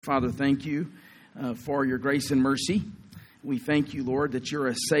Father, thank you for your grace and mercy. We thank you, Lord, that you're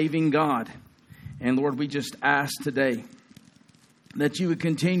a saving God. And Lord, we just ask today that you would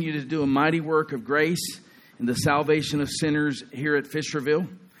continue to do a mighty work of grace in the salvation of sinners here at Fisherville.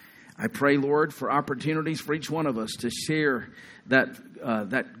 I pray, Lord, for opportunities for each one of us to share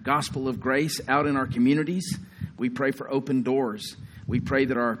that gospel of grace out in our communities. We pray for open doors. We pray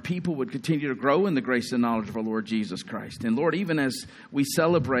that our people would continue to grow in the grace and knowledge of our Lord Jesus Christ. And Lord, even as we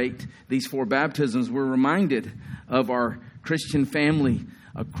celebrate these 4 baptisms, we're reminded of our Christian family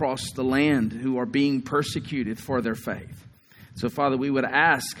across the land who are being persecuted for their faith. So, Father, we would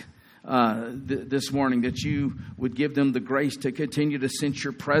ask this morning that you would give them the grace to continue to sense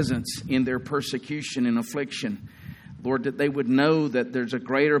your presence in their persecution and affliction. Lord, that they would know that there's a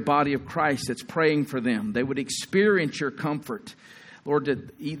greater body of Christ that's praying for them. They would experience your comfort. Lord,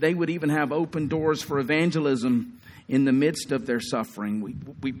 that they would even have open doors for evangelism in the midst of their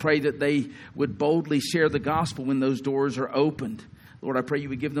suffering. We pray that they would boldly share the gospel when those doors are opened. Lord, I pray you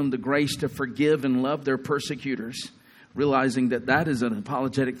would give them the grace to forgive and love their persecutors, realizing that that is an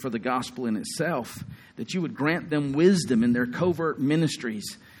apologetic for the gospel in itself, that you would grant them wisdom in their covert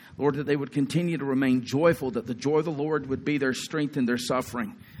ministries. Lord, that they would continue to remain joyful, that the joy of the Lord would be their strength in their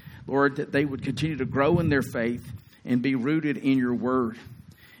suffering. Lord, that they would continue to grow in their faith and be rooted in your word.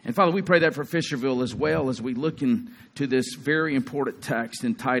 And Father, we pray that for Fisherville as well as we look into this very important text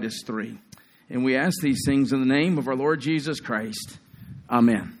in Titus 3. And we ask these things in the name of our Lord Jesus Christ.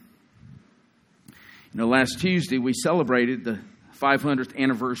 Amen. Last Tuesday we celebrated the 500th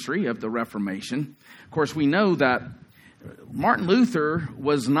anniversary of the Reformation. Of course, we know that Martin Luther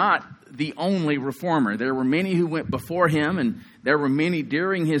was not the only reformer. There were many who went before him, and there were many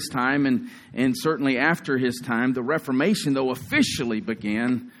during his time and certainly after his time. The Reformation, though, officially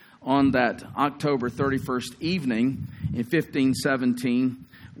began on that October 31st evening in 1517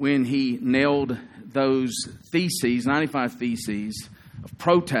 when he nailed those theses, 95 theses of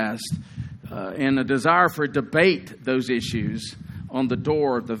protest and a desire for debate those issues on the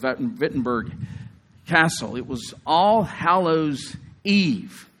door of the Wittenberg Castle. It was All Hallows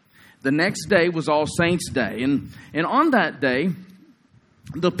Eve. The next day was All Saints' Day. And on that day,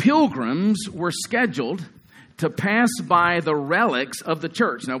 the pilgrims were scheduled to pass by the relics of the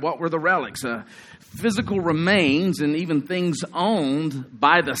church. Now, what were the relics? Physical remains and even things owned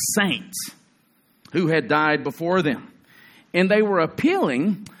by the saints who had died before them. And they were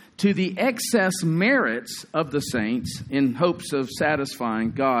appealing to the excess merits of the saints in hopes of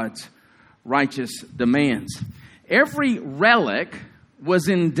satisfying God's righteous demands. Every relic was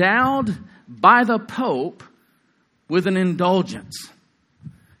endowed by the Pope with an indulgence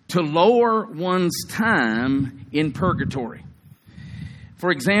to lower one's time in purgatory.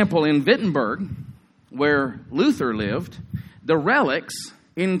 For example, in Wittenberg, where Luther lived, the relics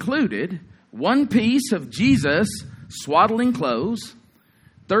included 1 piece of Jesus' swaddling clothes,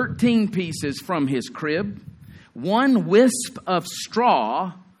 13 pieces from his crib, 1 wisp of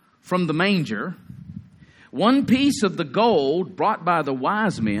straw from the manger, 1 piece of the gold brought by the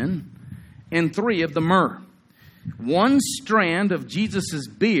wise men, and 3 of the myrrh. 1 strand of Jesus'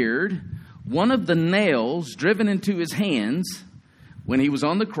 beard, 1 of the nails driven into his hands when he was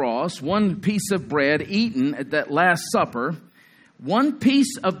on the cross, 1 piece of bread eaten at that Last Supper, 1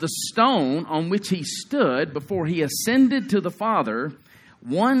 piece of the stone on which he stood before he ascended to the Father,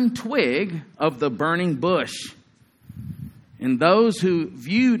 1 twig of the burning bush. And those who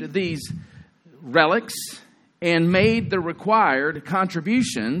viewed these relics and made the required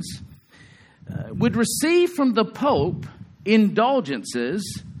contributions would receive from the Pope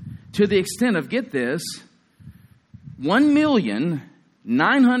indulgences to the extent of, get this,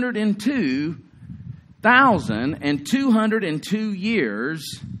 1,902,202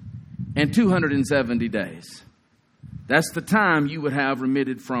 years and 270 days. That's the time you would have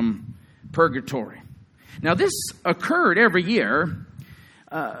remitted from purgatory. Now, this occurred every year,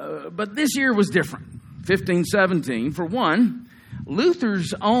 but this year was different. 1517, for one,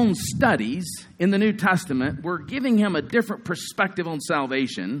 Luther's own studies in the New Testament were giving him a different perspective on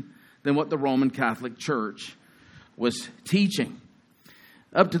salvation than what the Roman Catholic Church was teaching.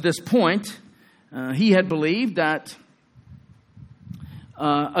 Up to this point, he had believed that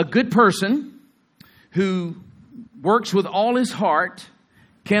a good person who works with all his heart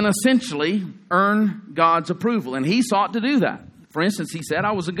can essentially earn God's approval. And he sought to do that. For instance, he said,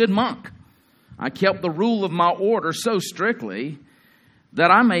 I was a good monk. I kept the rule of my order so strictly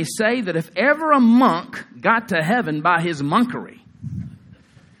that I may say that if ever a monk got to heaven by his monkery,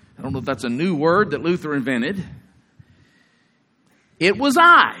 I don't know if that's a new word that Luther invented, it was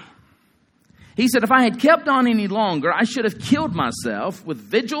I. He said, if I had kept on any longer, I should have killed myself with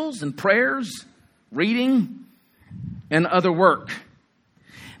vigils and prayers, reading, and other work.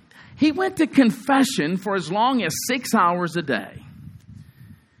 He went to confession for as long as 6 hours a day.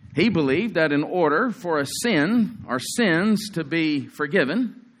 He believed that in order for a sin or sins to be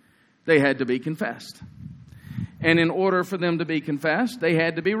forgiven, they had to be confessed. And in order for them to be confessed, they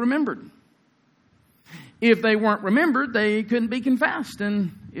had to be remembered. If they weren't remembered, they couldn't be confessed.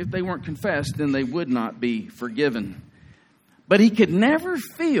 And if they weren't confessed, then they would not be forgiven. But he could never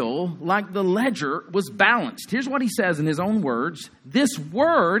feel like the ledger was balanced. Here's what he says in his own words. This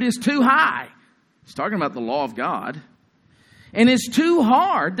word is too high. He's talking about the law of God. And it's too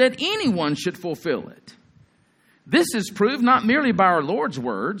hard that anyone should fulfill it. This is proved not merely by our Lord's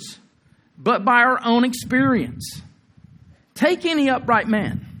words, but by our own experience. Take any upright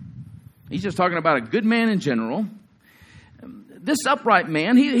man. He's just talking about a good man in general. This upright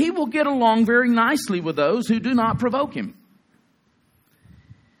man, he will get along very nicely with those who do not provoke him.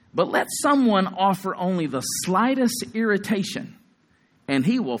 But let someone offer only the slightest irritation, and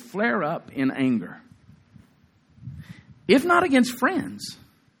he will flare up in anger. If not against friends,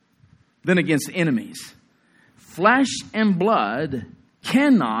 then against enemies. Flesh and blood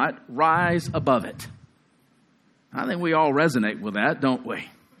cannot rise above it. I think we all resonate with that, don't we?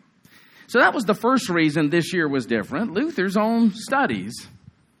 So that was the first reason this year was different, Luther's own studies.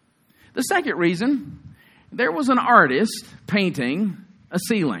 The second reason, there was an artist painting a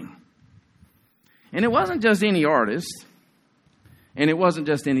ceiling. And it wasn't just any artist, and it wasn't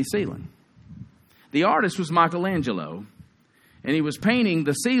just any ceiling. The artist was Michelangelo, and he was painting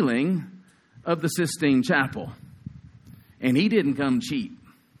the ceiling of the Sistine Chapel. And he didn't come cheap.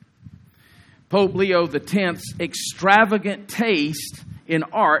 Pope Leo X's extravagant taste in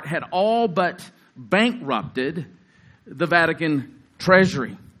art had all but bankrupted the Vatican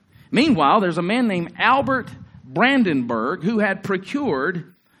treasury. Meanwhile, there's a man named Albert Brandenburg who had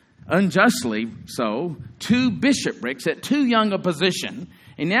procured, unjustly so, 2 bishoprics at too young a position.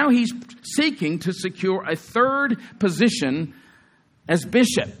 And now he's seeking to secure a 3rd position as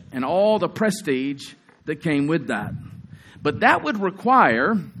bishop and all the prestige that came with that. But that would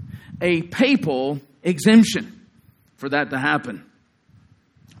require a papal exemption for that to happen.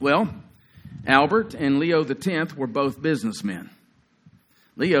 Well, Albert and Leo X were both businessmen.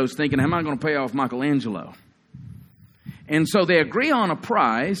 Leo's thinking, how am I going to pay off Michelangelo? And so they agree on a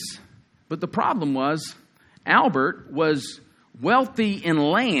price, but the problem was Albert was wealthy in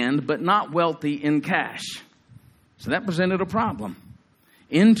land, but not wealthy in cash. So that presented a problem.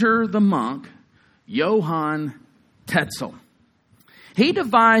 Enter the monk, Johann Tetzel. He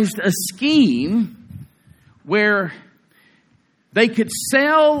devised a scheme where they could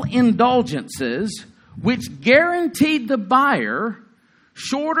sell indulgences which guaranteed the buyer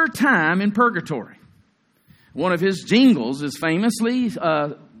shorter time in purgatory. One of his jingles is famously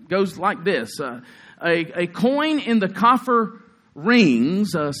goes like this. A coin in the coffer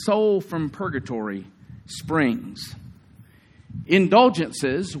rings, a soul from purgatory springs.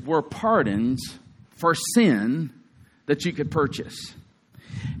 Indulgences were pardons for sin that you could purchase.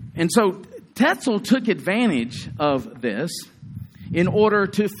 And so Tetzel took advantage of this in order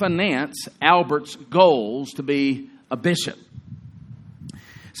to finance Albert's goals to be a bishop.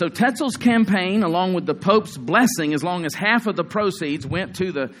 So Tetzel's campaign, along with the Pope's blessing, as long as half of the proceeds went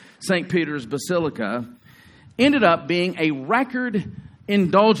to the St. Peter's Basilica, ended up being a record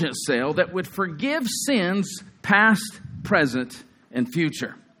indulgence sale that would forgive sins past, present, and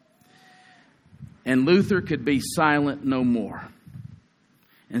future. And Luther could be silent no more.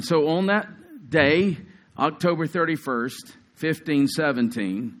 And so on that day, October 31st,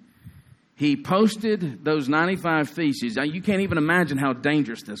 1517, he posted those 95 theses. Now, you can't even imagine how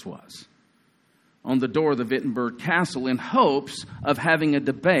dangerous this was. On the door of the Wittenberg Castle in hopes of having a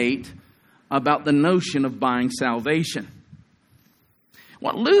debate about the notion of buying salvation.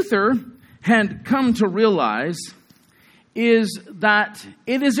 What Luther had come to realize is that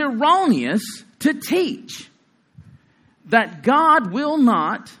it is erroneous to teach that God will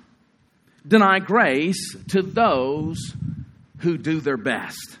not deny grace to those who do their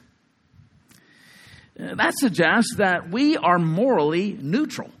best. That suggests that we are morally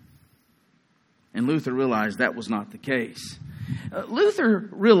neutral. And Luther realized that was not the case. Luther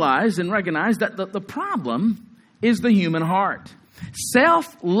realized and recognized that the problem is the human heart.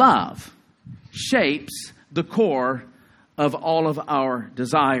 Self-love shapes the core of all of our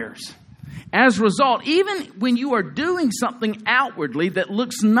desires. As a result, even when you are doing something outwardly that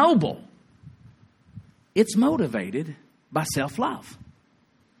looks noble, it's motivated by self-love.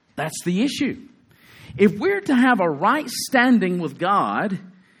 That's the issue. If we're to have a right standing with God,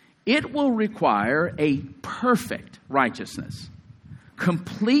 it will require a perfect righteousness,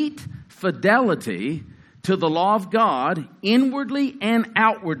 complete fidelity to the law of God inwardly and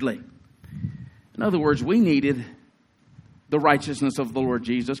outwardly. In other words, we needed the righteousness of the Lord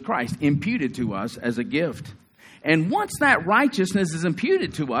Jesus Christ imputed to us as a gift. And once that righteousness is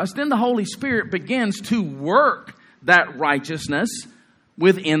imputed to us, then the Holy Spirit begins to work that righteousness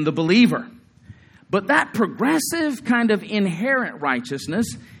within the believer. But that progressive kind of inherent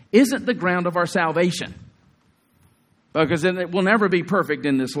righteousness isn't the ground of our salvation, because then it will never be perfect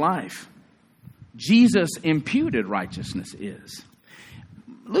in this life. Jesus' imputed righteousness is.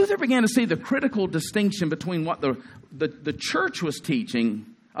 Luther began to see the critical distinction between what the church was teaching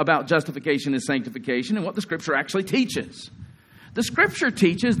about justification and sanctification and what the Scripture actually teaches. The Scripture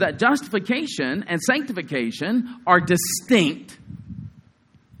teaches that justification and sanctification are distinct.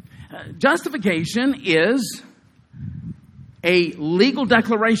 Justification is a legal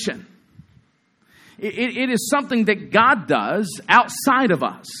declaration. It is something that God does outside of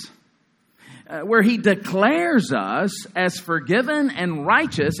us, where He declares us as forgiven and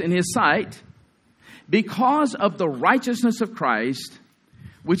righteous in His sight because of the righteousness of Christ,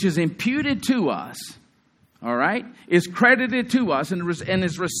 which is imputed to us, all right, is credited to us and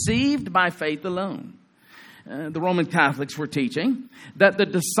is received by faith alone. The Roman Catholics were teaching that the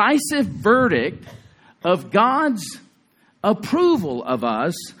decisive verdict of God's approval of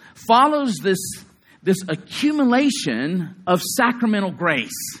us follows this accumulation of sacramental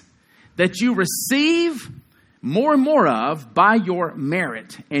grace that you receive more and more of by your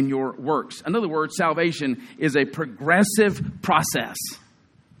merit and your works. In other words, salvation is a progressive process.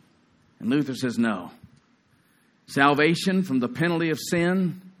 And Luther says no. Salvation from the penalty of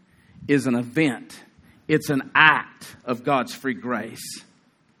sin is an event. It's an act of God's free grace.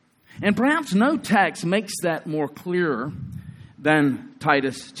 And perhaps no text makes that more clear than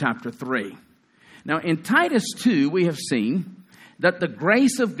Titus chapter 3. Now, in Titus 2, we have seen that the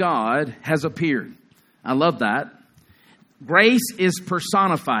grace of God has appeared. I love that. Grace is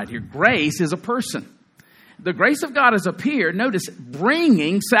personified here. Grace is a person. The grace of God has appeared, notice,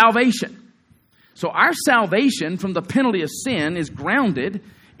 bringing salvation. So our salvation from the penalty of sin is grounded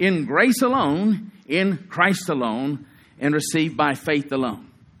in grace alone, in Christ alone, and received by faith alone.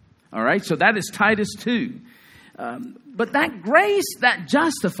 All right, so that is Titus 2. But that grace that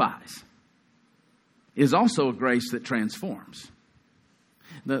justifies is also a grace that transforms.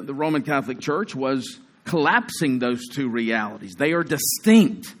 The Roman Catholic Church was collapsing those two realities. They are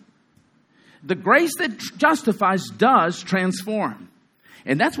distinct. The grace that justifies does transform.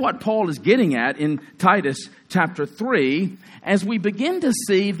 And that's what Paul is getting at in Titus chapter 3 as we begin to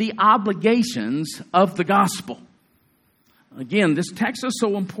see the obligations of the gospel. Again, this text is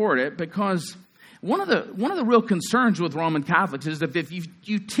so important because one of the real concerns with Roman Catholics is that if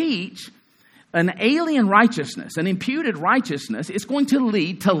you teach an alien righteousness, an imputed righteousness, it's going to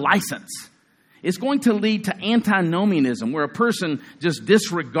lead to license. It's going to lead to antinomianism, where a person just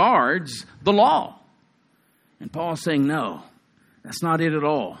disregards the law. And Paul's saying, no, that's not it at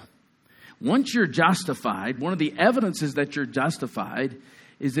all. Once you're justified, one of the evidences that you're justified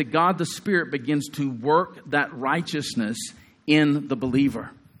is that God the Spirit begins to work that righteousness in the believer.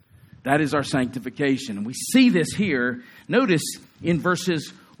 That is our sanctification. And we see this here. Notice in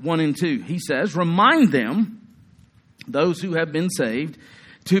verses 1 and 2. He says, remind them, those who have been saved,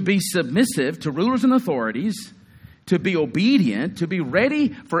 to be submissive to rulers and authorities, to be obedient, to be ready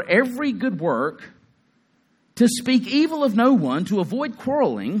for every good work, to speak evil of no one, to avoid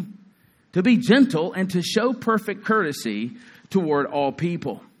quarreling, to be gentle, and to show perfect courtesy toward all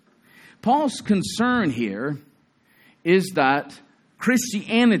people. Paul's concern here is that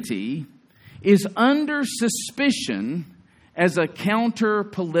Christianity is under suspicion as a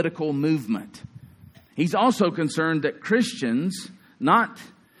counter-political movement. He's also concerned that Christians not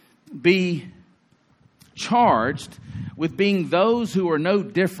be charged with being those who are no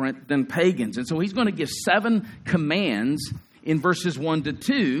different than pagans. And so he's going to give 7 commands in verses 1 to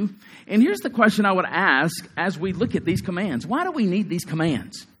 2. And here's the question I would ask as we look at these commands. Why do we need these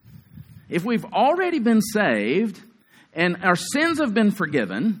commands? If we've already been saved and our sins have been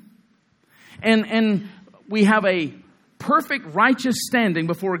forgiven and we have a perfect righteous standing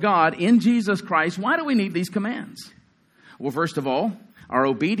before God in Jesus Christ, why do we need these commands? Well, first of all, our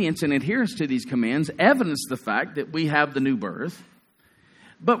obedience and adherence to these commands evidence the fact that we have the new birth.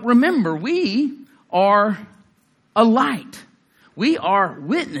 But remember, we are a light. We are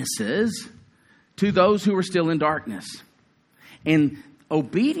witnesses to those who are still in darkness. And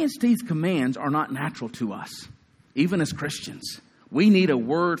obedience to these commands are not natural to us, even as Christians. We need a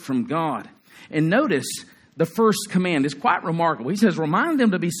word from God. And notice the first command is quite remarkable. He says, remind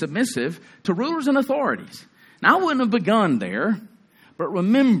them to be submissive to rulers and authorities. Now, I wouldn't have begun there, but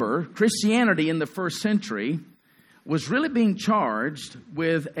remember, Christianity in the first century was really being charged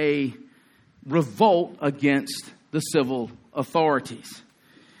with a revolt against the civil authorities.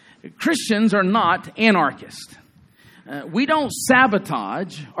 Christians are not anarchists. We don't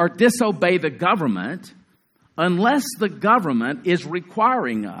sabotage or disobey the government unless the government is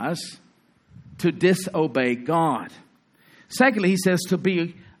requiring us to disobey God. Secondly, he says to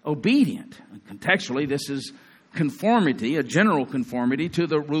be obedient. Contextually, this is conformity, a general conformity to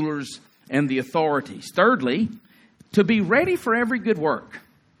the rulers and the authorities. Thirdly, to be ready for every good work.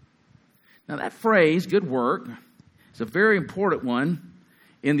 Now that phrase, good work, is a very important one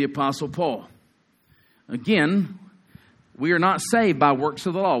in the Apostle Paul. Again, we are not saved by works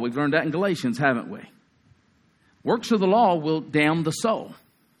of the law. We've learned that in Galatians, haven't we? Works of the law will damn the soul.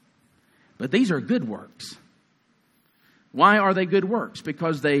 But these are good works. Why are they good works?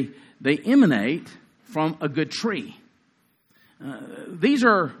 Because they emanate from a good tree. These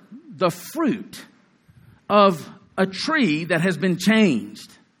are the fruit of a tree that has been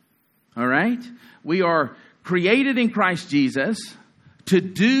changed. All right? We are created in Christ Jesus to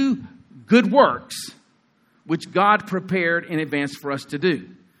do good works, which God prepared in advance for us to do.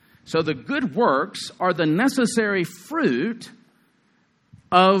 So the good works are the necessary fruit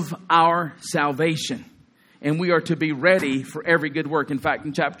of our salvation. And we are to be ready for every good work. In fact,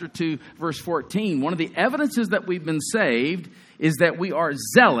 in chapter 2, verse 14, one of the evidences that we've been saved is that we are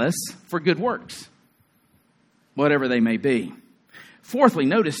zealous for good works, whatever they may be. Fourthly,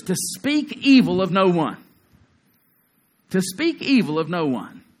 notice, to speak evil of no one. To speak evil of no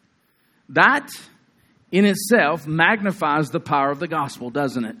one. That in itself magnifies the power of the gospel,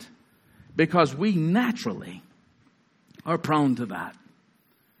 doesn't it? Because we naturally are prone to that.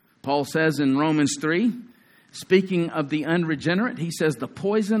 Paul says in Romans 3, speaking of the unregenerate, he says the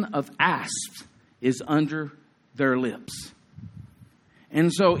poison of asps is under their lips.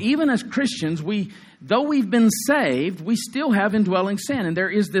 And so even as Christians, though we've been saved, we still have indwelling sin. And there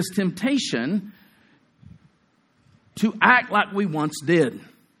is this temptation to act like we once did.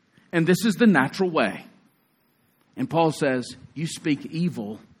 And this is the natural way. And Paul says, you speak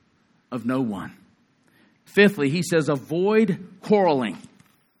evil of no one. Fifthly, he says, avoid quarreling.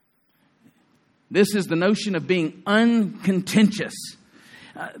 This is the notion of being uncontentious.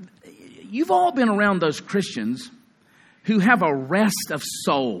 You've all been around those Christians who have a rest of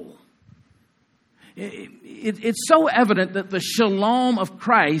soul. It's so evident that the shalom of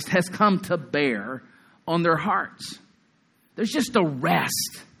Christ has come to bear on their hearts. There's just a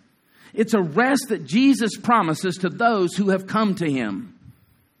rest. It's a rest that Jesus promises to those who have come to him.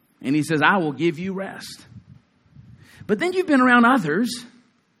 And he says, I will give you rest. But then you've been around others.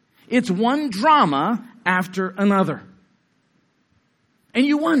 It's one drama after another. And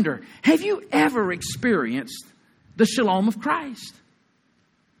you wonder, have you ever experienced the shalom of Christ?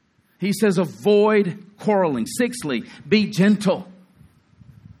 He says, avoid quarreling. Sixthly, be gentle.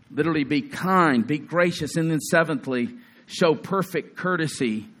 Literally, be kind, be gracious. And then seventhly, show perfect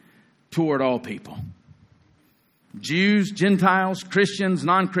courtesy toward all people. Jews, Gentiles, Christians,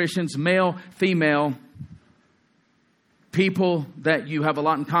 non-Christians, male, female, people that you have a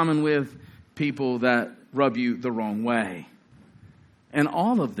lot in common with, people that rub you the wrong way. And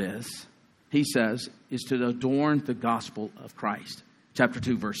all of this, he says, is to adorn the gospel of Christ. Chapter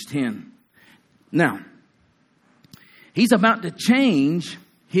 2, verse 10. Now, he's about to change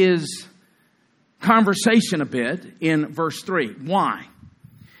his conversation a bit in verse 3. Why?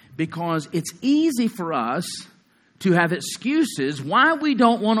 Because it's easy for us to have excuses why we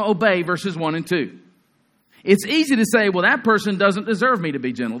don't want to obey verses 1 and 2. It's easy to say, well, that person doesn't deserve me to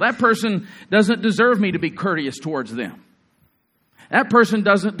be gentle. That person doesn't deserve me to be courteous towards them. That person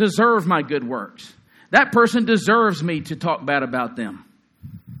doesn't deserve my good works. That person deserves me to talk bad about them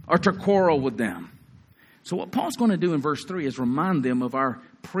or to quarrel with them. So what Paul's going to do in verse 3 is remind them of our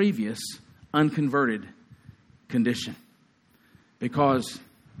previous unconverted condition. Because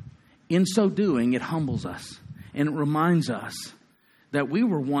in so doing, it humbles us and it reminds us that we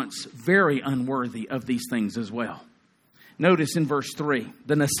were once very unworthy of these things as well. Notice in verse 3,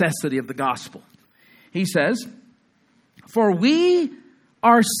 the necessity of the gospel. He says, for we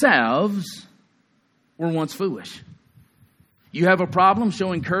ourselves were once foolish. You have a problem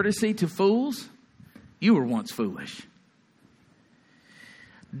showing courtesy to fools? You were once foolish.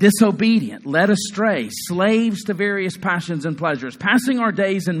 Disobedient, led astray, slaves to various passions and pleasures, passing our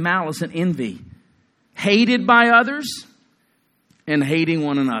days in malice and envy, hated by others, and hating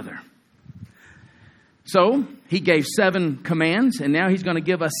one another. So he gave 7 commands, and now he's going to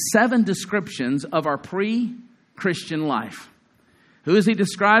give us 7 descriptions of our pre-Christian life. Who is he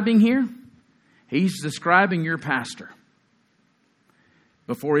describing here? He's describing your pastor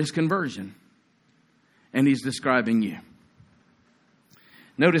before his conversion. And he's describing you.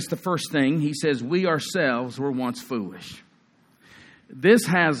 Notice the first thing. He says, we ourselves were once foolish. This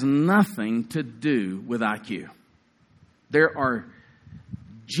has nothing to do with IQ. There are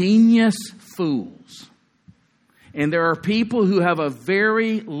genius fools. And there are people who have a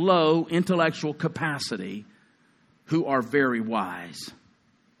very low intellectual capacity who are very wise.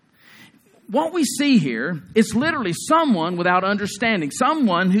 What we see here is literally someone without understanding,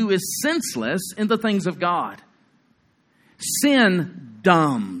 someone who is senseless in the things of God. Sin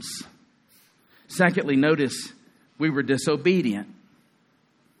dumbs. Secondly, notice we were disobedient.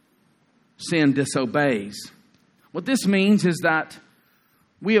 Sin disobeys. What this means is that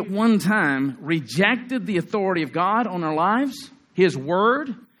we at one time rejected the authority of God on our lives, His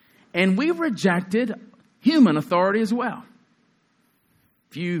Word, and we rejected human authority as well.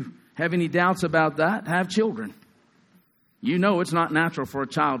 If you have any doubts about that, have children. You know it's not natural for a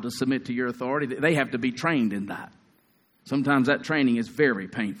child to submit to your authority. They have to be trained in that. Sometimes that training is very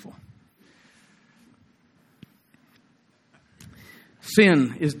painful.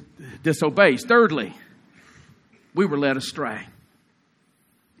 Sin is disobeys. Thirdly, we were led astray.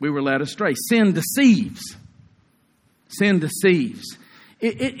 We were led astray. Sin deceives. Sin deceives.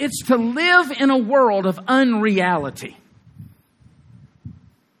 It's to live in a world of unreality.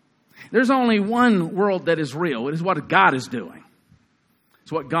 There's only one world that is real. It is what God is doing.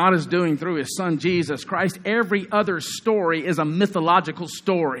 It's what God is doing through His Son, Jesus Christ. Every other story is a mythological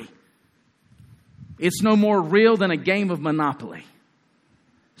story. It's no more real than a game of Monopoly.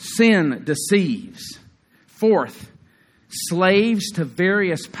 Sin deceives. Fourth, slaves to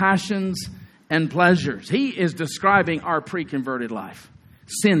various passions and pleasures. He is describing our pre-converted life.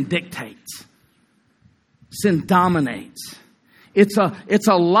 Sin dictates. Sin dominates. It's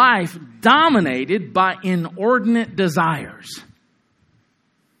a life dominated by inordinate desires.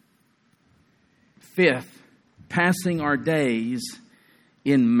 Fifth, passing our days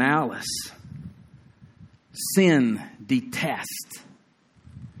in malice. Sin detests.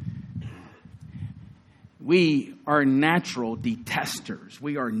 We are natural detesters.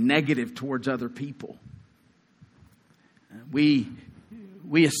 We are negative towards other people. We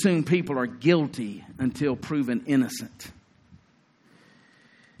assume people are guilty until proven innocent.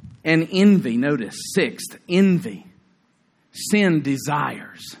 And envy, notice, sixth, envy. Sin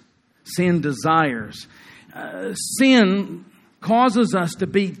desires. Sin desires. Sin causes us to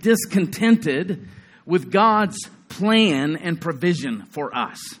be discontented with God's plan and provision for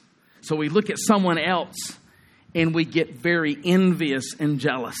us. So we look at someone else and we get very envious and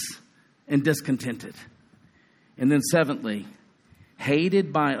jealous and discontented. And then seventhly,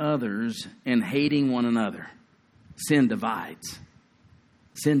 hated by others and hating one another. Sin divides.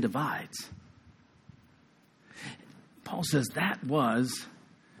 Sin divides. Paul says that was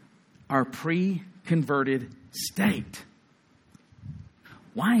our pre-converted state.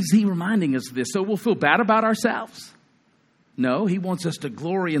 Why is he reminding us of this? So we'll feel bad about ourselves? No, he wants us to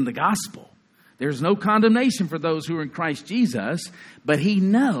glory in the gospel. There's no condemnation for those who are in Christ Jesus, but he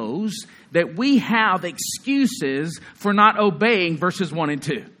knows that we have excuses for not obeying verses 1 and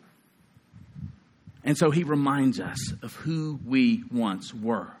 2. And so he reminds us of who we once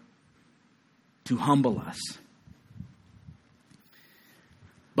were to humble us.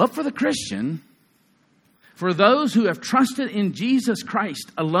 But for the Christian, for those who have trusted in Jesus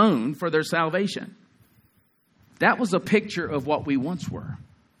Christ alone for their salvation, that was a picture of what we once were.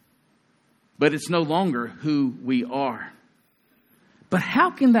 But it's no longer who we are. But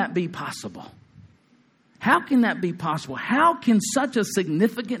how can that be possible? How can that be possible? How can such a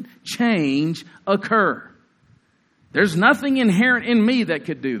significant change occur? There's nothing inherent in me that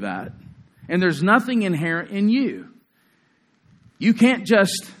could do that. And there's nothing inherent in you. You can't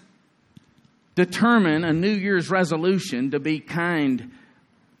just determine a New Year's resolution to be kind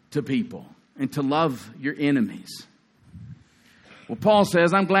to people and to love your enemies. Well, Paul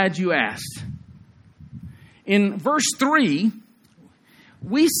says, I'm glad you asked. In verse 3,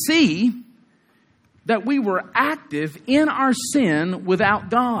 we see that we were active in our sin without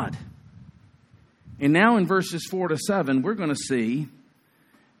God. And now in verses 4 to 7, we're going to see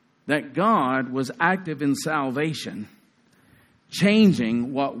that God was active in salvation,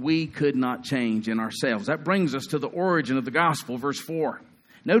 changing what we could not change in ourselves. That brings us to the origin of the gospel, verse 4.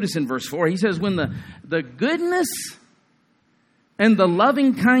 Notice in verse 4, he says, when the goodness and the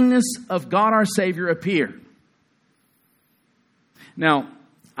loving kindness of God our Savior appeared. Now,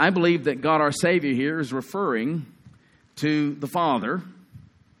 I believe that God our Savior here is referring to the Father,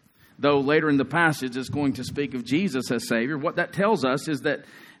 though later in the passage it's going to speak of Jesus as Savior. What that tells us is that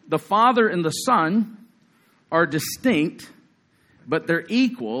the Father and the Son are distinct, but they're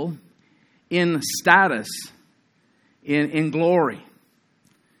equal in status, in glory,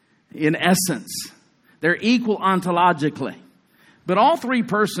 in essence. They're equal ontologically. But all three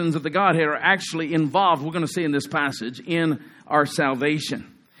persons of the Godhead are actually involved, we're going to see in this passage, in our salvation.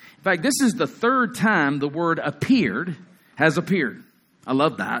 In fact, this is the third time the word has appeared. I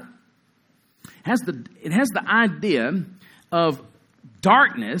love that. It has the idea of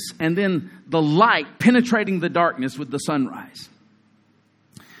darkness and then the light penetrating the darkness with the sunrise.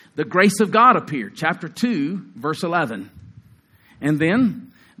 The grace of God appeared, chapter 2, verse 11. And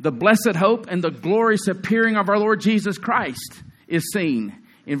then the blessed hope and the glorious appearing of our Lord Jesus Christ is seen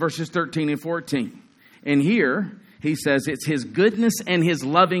in verses 13 and 14. And here he says it's his goodness and his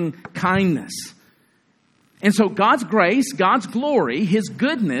loving kindness. And so God's grace, God's glory, his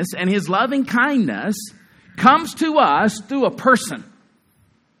goodness and his loving kindness comes to us through a person,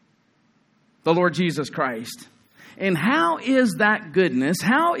 the Lord Jesus Christ. And how is that goodness,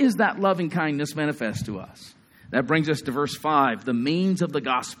 how is that loving kindness manifest to us? That brings us to verse 5, the means of the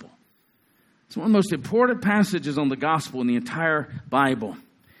gospel. It's one of the most important passages on the gospel in the entire Bible.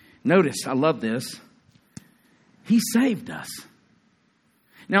 Notice, I love this. He saved us.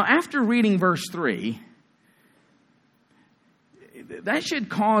 Now, after reading verse 3, that should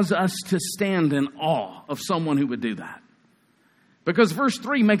cause us to stand in awe of someone who would do that. Because verse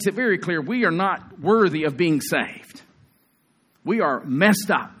 3 makes it very clear we are not worthy of being saved. We are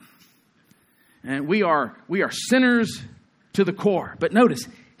messed up. And we are sinners to the core. But notice,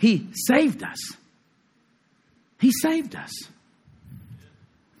 he saved us. He saved us.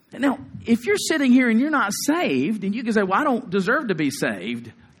 Now, if you're sitting here and you're not saved, and you can say, well, I don't deserve to be saved.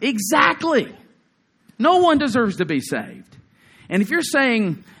 Exactly. No one deserves to be saved. And if you're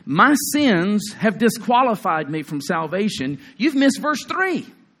saying, my sins have disqualified me from salvation, you've missed verse 3.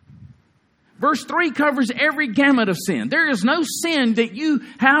 Verse 3 covers every gamut of sin. There is no sin that you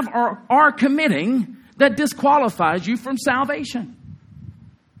have or are committing that disqualifies you from salvation.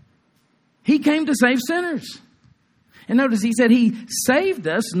 He came to save sinners. And notice he said he saved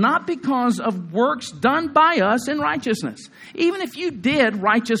us not because of works done by us in righteousness. Even if you did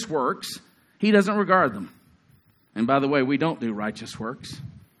righteous works, he doesn't regard them. And by the way, we don't do righteous works.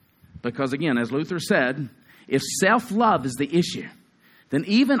 Because again, as Luther said, if self-love is the issue, then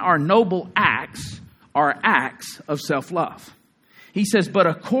even our noble acts are acts of self-love. He says, but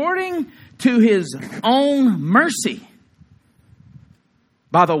according to his own mercy,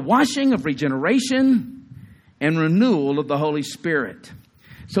 by the washing of regeneration and renewal of the Holy Spirit.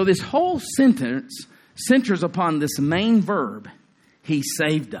 So this whole sentence centers upon this main verb, he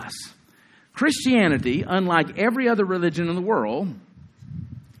saved us. Christianity, unlike every other religion in the world,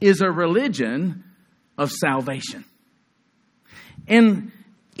 is a religion of salvation. And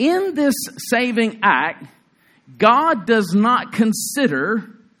in this saving act, God does not consider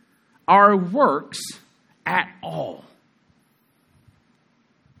our works at all.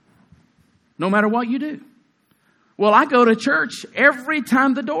 No matter what you do. Well, I go to church every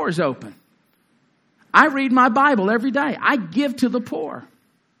time the door is open. I read my Bible every day. I give to the poor.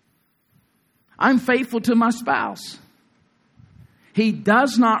 I'm faithful to my spouse. He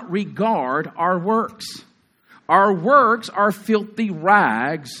does not regard our works. Our works are filthy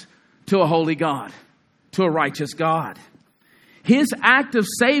rags to a holy God, to a righteous God. His act of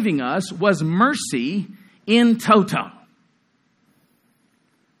saving us was mercy in toto.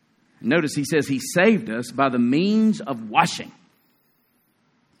 Notice he says he saved us by the means of washing.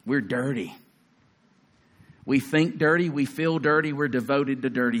 We're dirty. We think dirty. We feel dirty. We're devoted to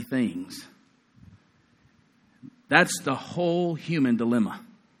dirty things. That's the whole human dilemma.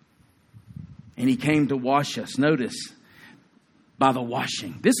 And he came to wash us. Notice, by the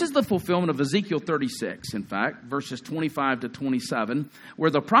washing. This is the fulfillment of Ezekiel 36, in fact, verses 25 to 27,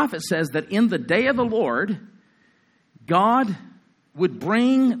 where the prophet says that in the day of the Lord, God would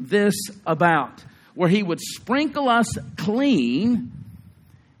bring this about, where he would sprinkle us clean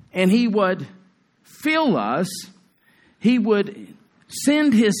and he would fill us. He would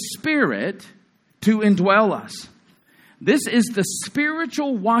send his Spirit to indwell us. This is the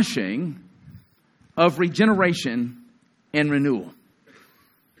spiritual washing of regeneration and renewal.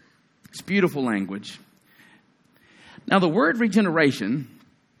 It's beautiful language. Now, the word regeneration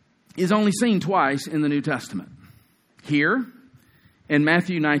is only seen twice in the New Testament. Here, in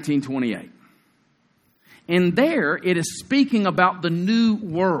Matthew 19:28. And there it is speaking about the new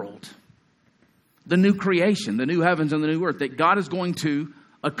world, the new creation, the new heavens and the new earth that God is going to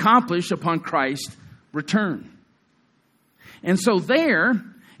accomplish upon Christ's return. And so there,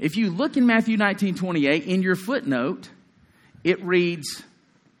 if you look in Matthew 19:28, in your footnote, it reads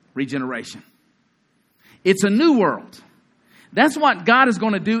regeneration. It's a new world. That's what God is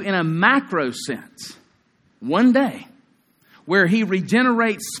going to do in a macro sense one day, where He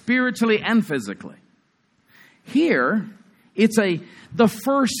regenerates spiritually and physically. Here, it's the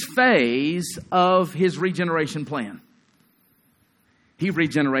first phase of His regeneration plan. He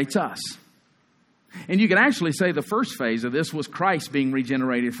regenerates us. And you can actually say the first phase of this was Christ being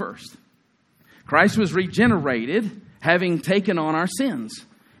regenerated first. Christ was regenerated having taken on our sins.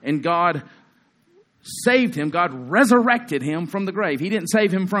 And God saved Him. God resurrected Him from the grave. He didn't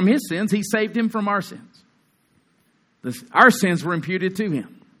save Him from His sins. He saved Him from our sins. Our sins were imputed to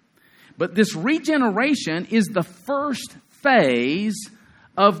Him. But this regeneration is the first phase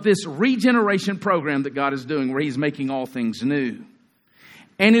of this regeneration program that God is doing, where He's making all things new.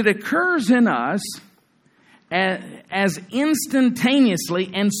 And it occurs in us as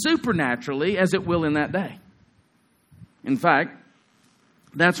instantaneously and supernaturally as it will in that day. In fact,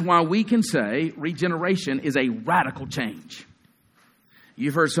 that's why we can say regeneration is a radical change.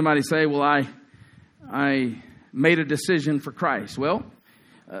 You've heard somebody say, well, I made a decision for Christ. Well,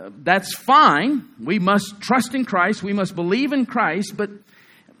 that's fine. We must trust in Christ. We must believe in Christ. But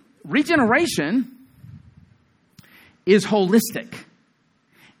regeneration is holistic.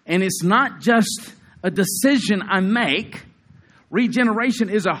 And it's not just a decision I make. Regeneration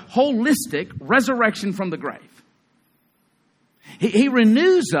is a holistic resurrection from the grave. He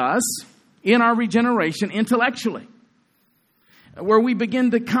renews us in our regeneration intellectually, where we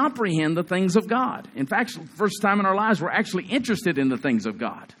begin to comprehend the things of God. In fact, first time in our lives, we're actually interested in the things of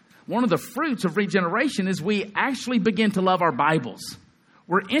God. One of the fruits of regeneration is we actually begin to love our Bibles.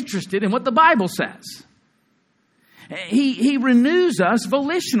 We're interested in what the Bible says. He renews us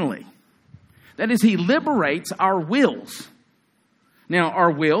volitionally. That is, He liberates our wills. Now,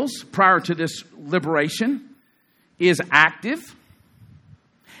 our wills, prior to this liberation, is active,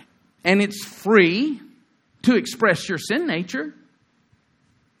 and it's free to express your sin nature.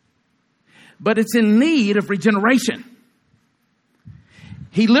 But it's in need of regeneration.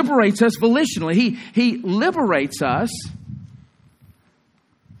 He liberates us volitionally. He liberates us,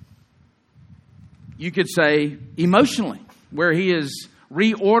 you could say, emotionally, where He is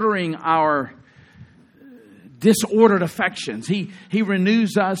reordering our disordered affections. He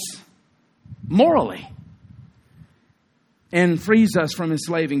renews us morally and frees us from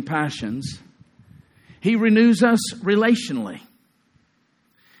enslaving passions. He renews us relationally.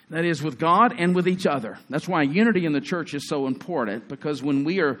 That is, with God and with each other. That's why unity in the church is so important, because when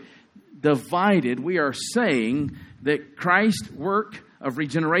we are divided, we are saying that Christ's work of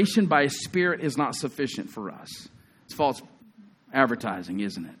regeneration by His Spirit is not sufficient for us. It's false advertising,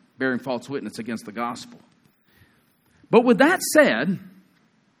 isn't it? Bearing false witness against the gospel. But with that said,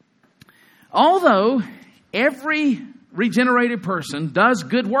 although every regenerated person does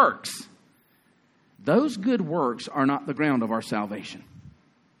good works, those good works are not the ground of our salvation.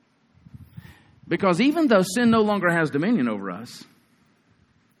 Because even though sin no longer has dominion over us,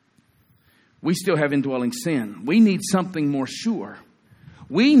 we still have indwelling sin. We need something more sure.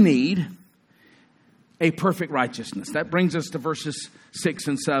 We need a perfect righteousness. That brings us to verses 6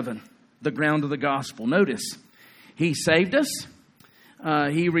 and 7, the ground of the gospel. Notice, He saved us.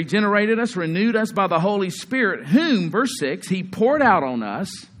 He regenerated us, renewed us by the Holy Spirit, whom, verse 6, He poured out on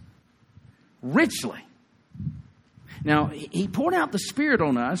us richly. Now, He poured out the Spirit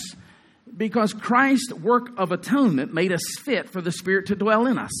on us because Christ's work of atonement made us fit for the Spirit to dwell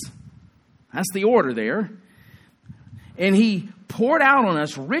in us. That's the order there. And He poured out on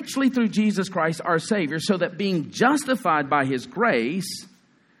us richly through Jesus Christ, our Savior, so that being justified by His grace,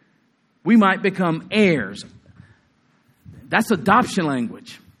 we might become heirs. That's adoption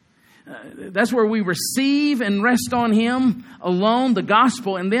language. That's where we receive and rest on Him alone, the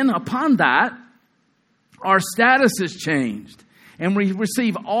gospel, and then upon that, our status is changed. And we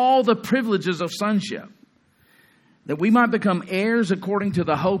receive all the privileges of sonship, that we might become heirs according to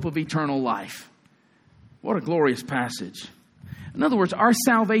the hope of eternal life. What a glorious passage. In other words, our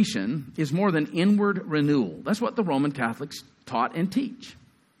salvation is more than inward renewal. That's what the Roman Catholics taught and teach.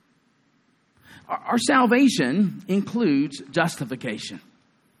 Our salvation includes justification.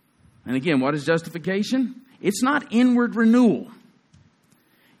 And again, what is justification? It's not inward renewal.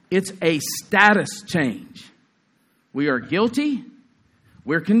 It's a status change. We are guilty,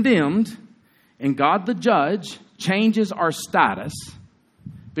 we're condemned, and God the judge changes our status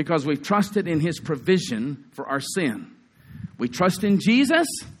because we've trusted in His provision for our sin. We trust in Jesus,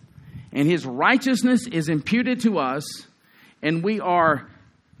 and His righteousness is imputed to us, and we are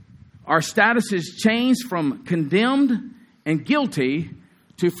Our status is changed from condemned and guilty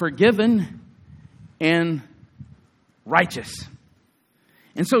to forgiven and righteous.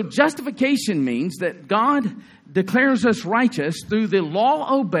 And so justification means that God declares us righteous through the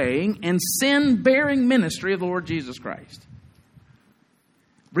law-obeying and sin-bearing ministry of the Lord Jesus Christ.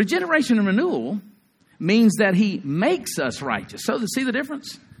 Regeneration and renewal means that He makes us righteous. So, see the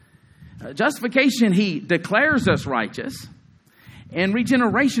difference? Justification, He declares us righteous. And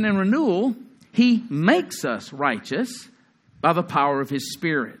regeneration and renewal, He makes us righteous by the power of His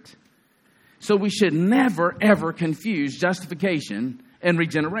Spirit. So we should never, ever confuse justification and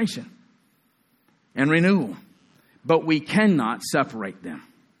regeneration and renewal. But we cannot separate them.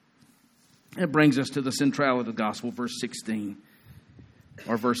 It brings us to the centrality of the gospel, verse 16.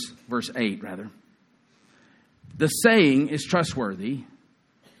 Or verse 8, rather. The saying is trustworthy,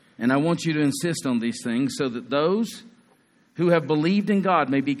 and I want you to insist on these things so that those who have believed in God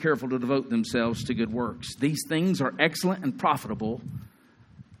may be careful to devote themselves to good works. These things are excellent and profitable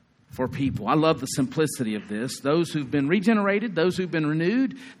for people. I love the simplicity of this. Those who've been regenerated, those who've been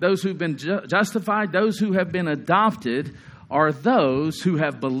renewed, those who've been justified, those who have been adopted are those who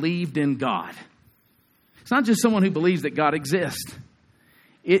have believed in God. It's not just someone who believes that God exists.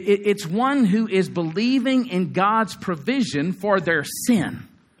 It's one who is believing in God's provision for their sin.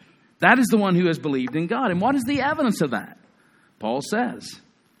 That is the one who has believed in God. And what is the evidence of that? Paul says,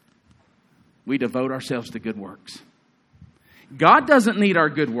 we devote ourselves to good works. God doesn't need our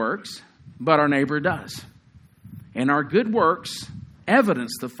good works, but our neighbor does. And our good works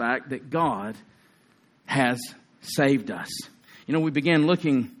evidence the fact that God has saved us. You know, we began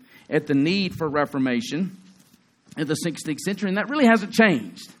looking at the need for reformation in the 16th century, and that really hasn't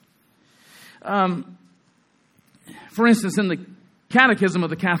changed. For instance, in the Catechism of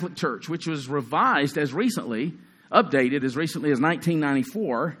the Catholic Church, which was revised updated as recently as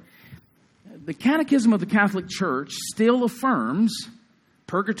 1994, the Catechism of the Catholic Church still affirms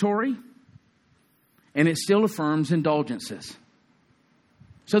purgatory, and it still affirms indulgences.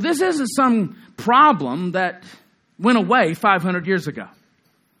 So this isn't some problem that went away 500 years ago.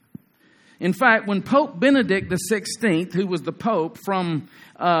 In fact, when Pope Benedict XVI, who was the Pope from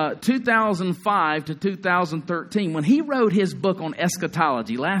 2005 to 2013, when he wrote his book on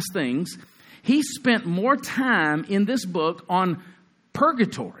eschatology, Last Things, he spent more time in this book on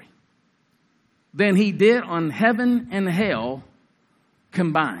purgatory than he did on heaven and hell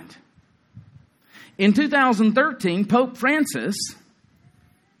combined. In 2013, Pope Francis,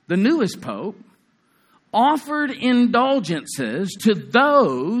 the newest pope, offered indulgences to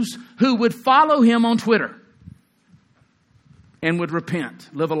those who would follow him on Twitter and would repent,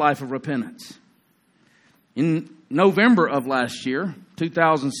 live a life of repentance. In November of last year,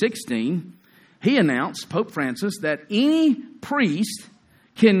 2016, he announced, Pope Francis, that any priest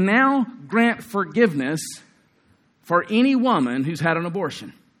can now grant forgiveness for any woman who's had an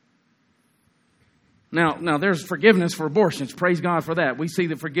abortion. Now, there's forgiveness for abortions. Praise God for that. We see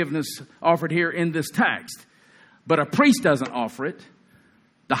the forgiveness offered here in this text. But a priest doesn't offer it.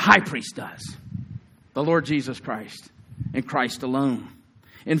 The high priest does. The Lord Jesus Christ and Christ alone.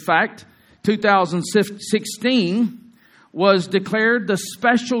 In fact, 2016 was declared the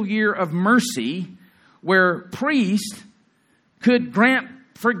special year of mercy where priests could grant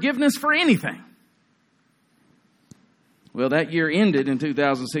forgiveness for anything. Well, that year ended in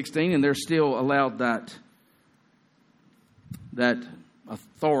 2016, and they're still allowed that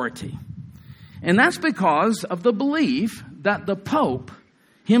authority. And that's because of the belief that the Pope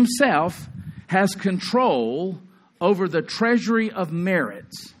himself has control over the treasury of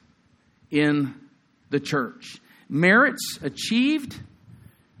merits in the church. Merits achieved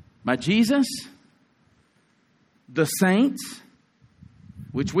by Jesus, the saints,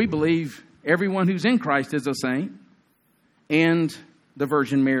 which we believe everyone who's in Christ is a saint, and the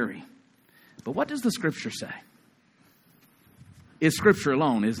Virgin Mary. But what does the Scripture say? It's Scripture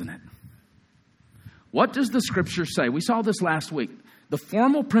alone, isn't it? What does the Scripture say? We saw this last week. The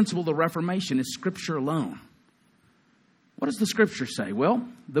formal principle of the Reformation is Scripture alone. What does the Scripture say? Well,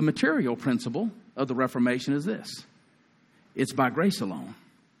 the material principle of the Reformation is this. It's by grace alone,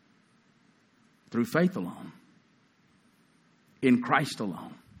 through faith alone, in Christ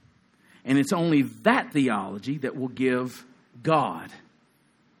alone. And it's only that theology that will give God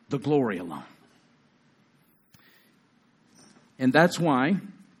the glory alone. And that's why,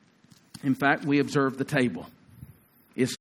 in fact, we observe the table.